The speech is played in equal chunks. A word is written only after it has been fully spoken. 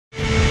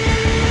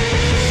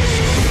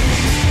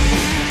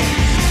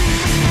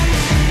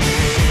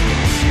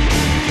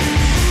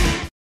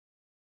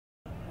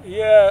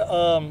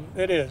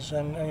It is,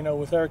 and you know,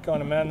 with Eric on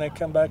the mound, they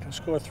come back and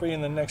score 3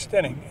 in the next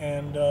inning,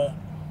 and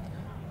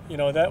you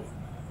know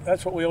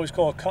that's what we always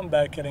call a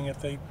comeback inning. If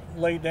they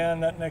lay down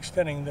that next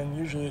inning, then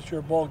usually it's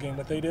your ball game.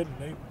 But they didn't.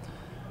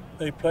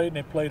 They played and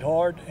they played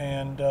hard,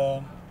 and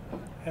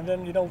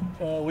then you know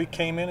we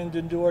came in and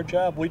didn't do our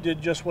job. We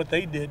did just what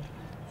they did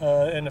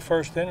in the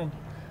first inning.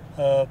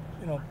 You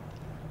know,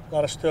 a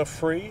lot of stuff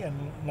free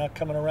and not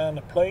coming around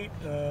the plate.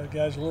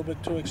 Guys a little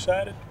bit too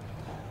excited.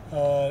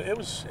 It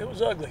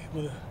was ugly,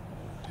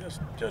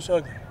 just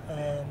ugly.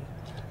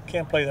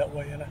 Can't play that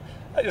way. And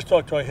I just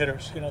talked to our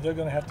hitters. You know, they're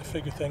going to have to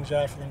figure things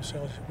out for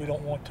themselves. We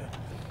don't want to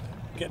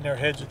get in their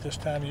heads at this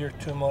time of year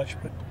too much,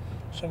 but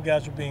some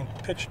guys are being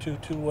pitched to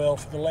too well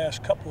for the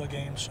last couple of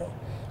games. So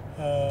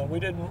we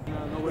didn't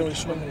really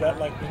swing the bat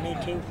like we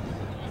need to.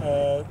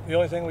 The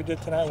only thing we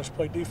did tonight was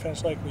play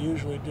defense like we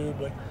usually do,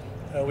 but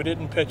we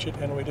didn't pitch it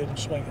and we didn't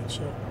swing it.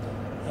 So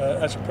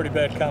that's a pretty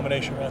bad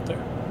combination right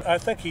there. I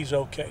think he's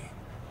okay.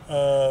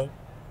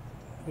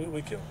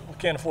 We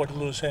can't afford to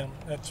lose him.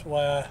 That's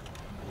why I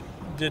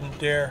didn't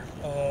dare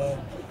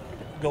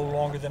go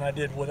longer than I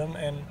did with him.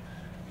 And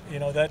you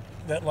know,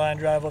 that line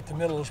drive up the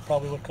middle is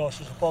probably what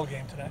cost us the ball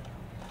game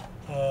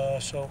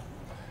tonight. So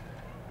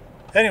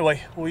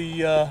anyway, we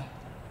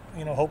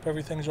you know, hope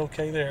everything's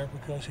okay there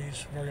because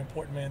he's a very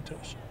important man to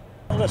us.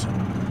 Listen,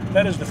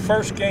 that is the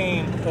first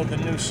game of the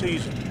new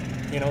season.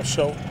 You know,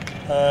 so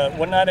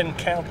we're not in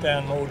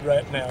countdown mode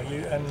right now.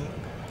 And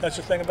that's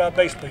the thing about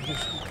baseball. You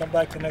just come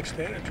back the next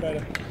day and try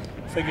to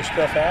figure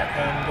stuff out,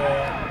 and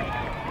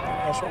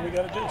that's what we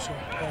got to do. So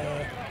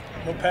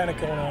no panic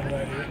going on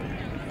right here.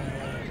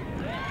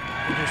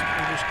 We just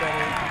got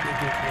to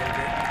regroup a little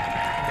bit.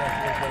 Come back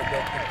a little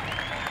bit better.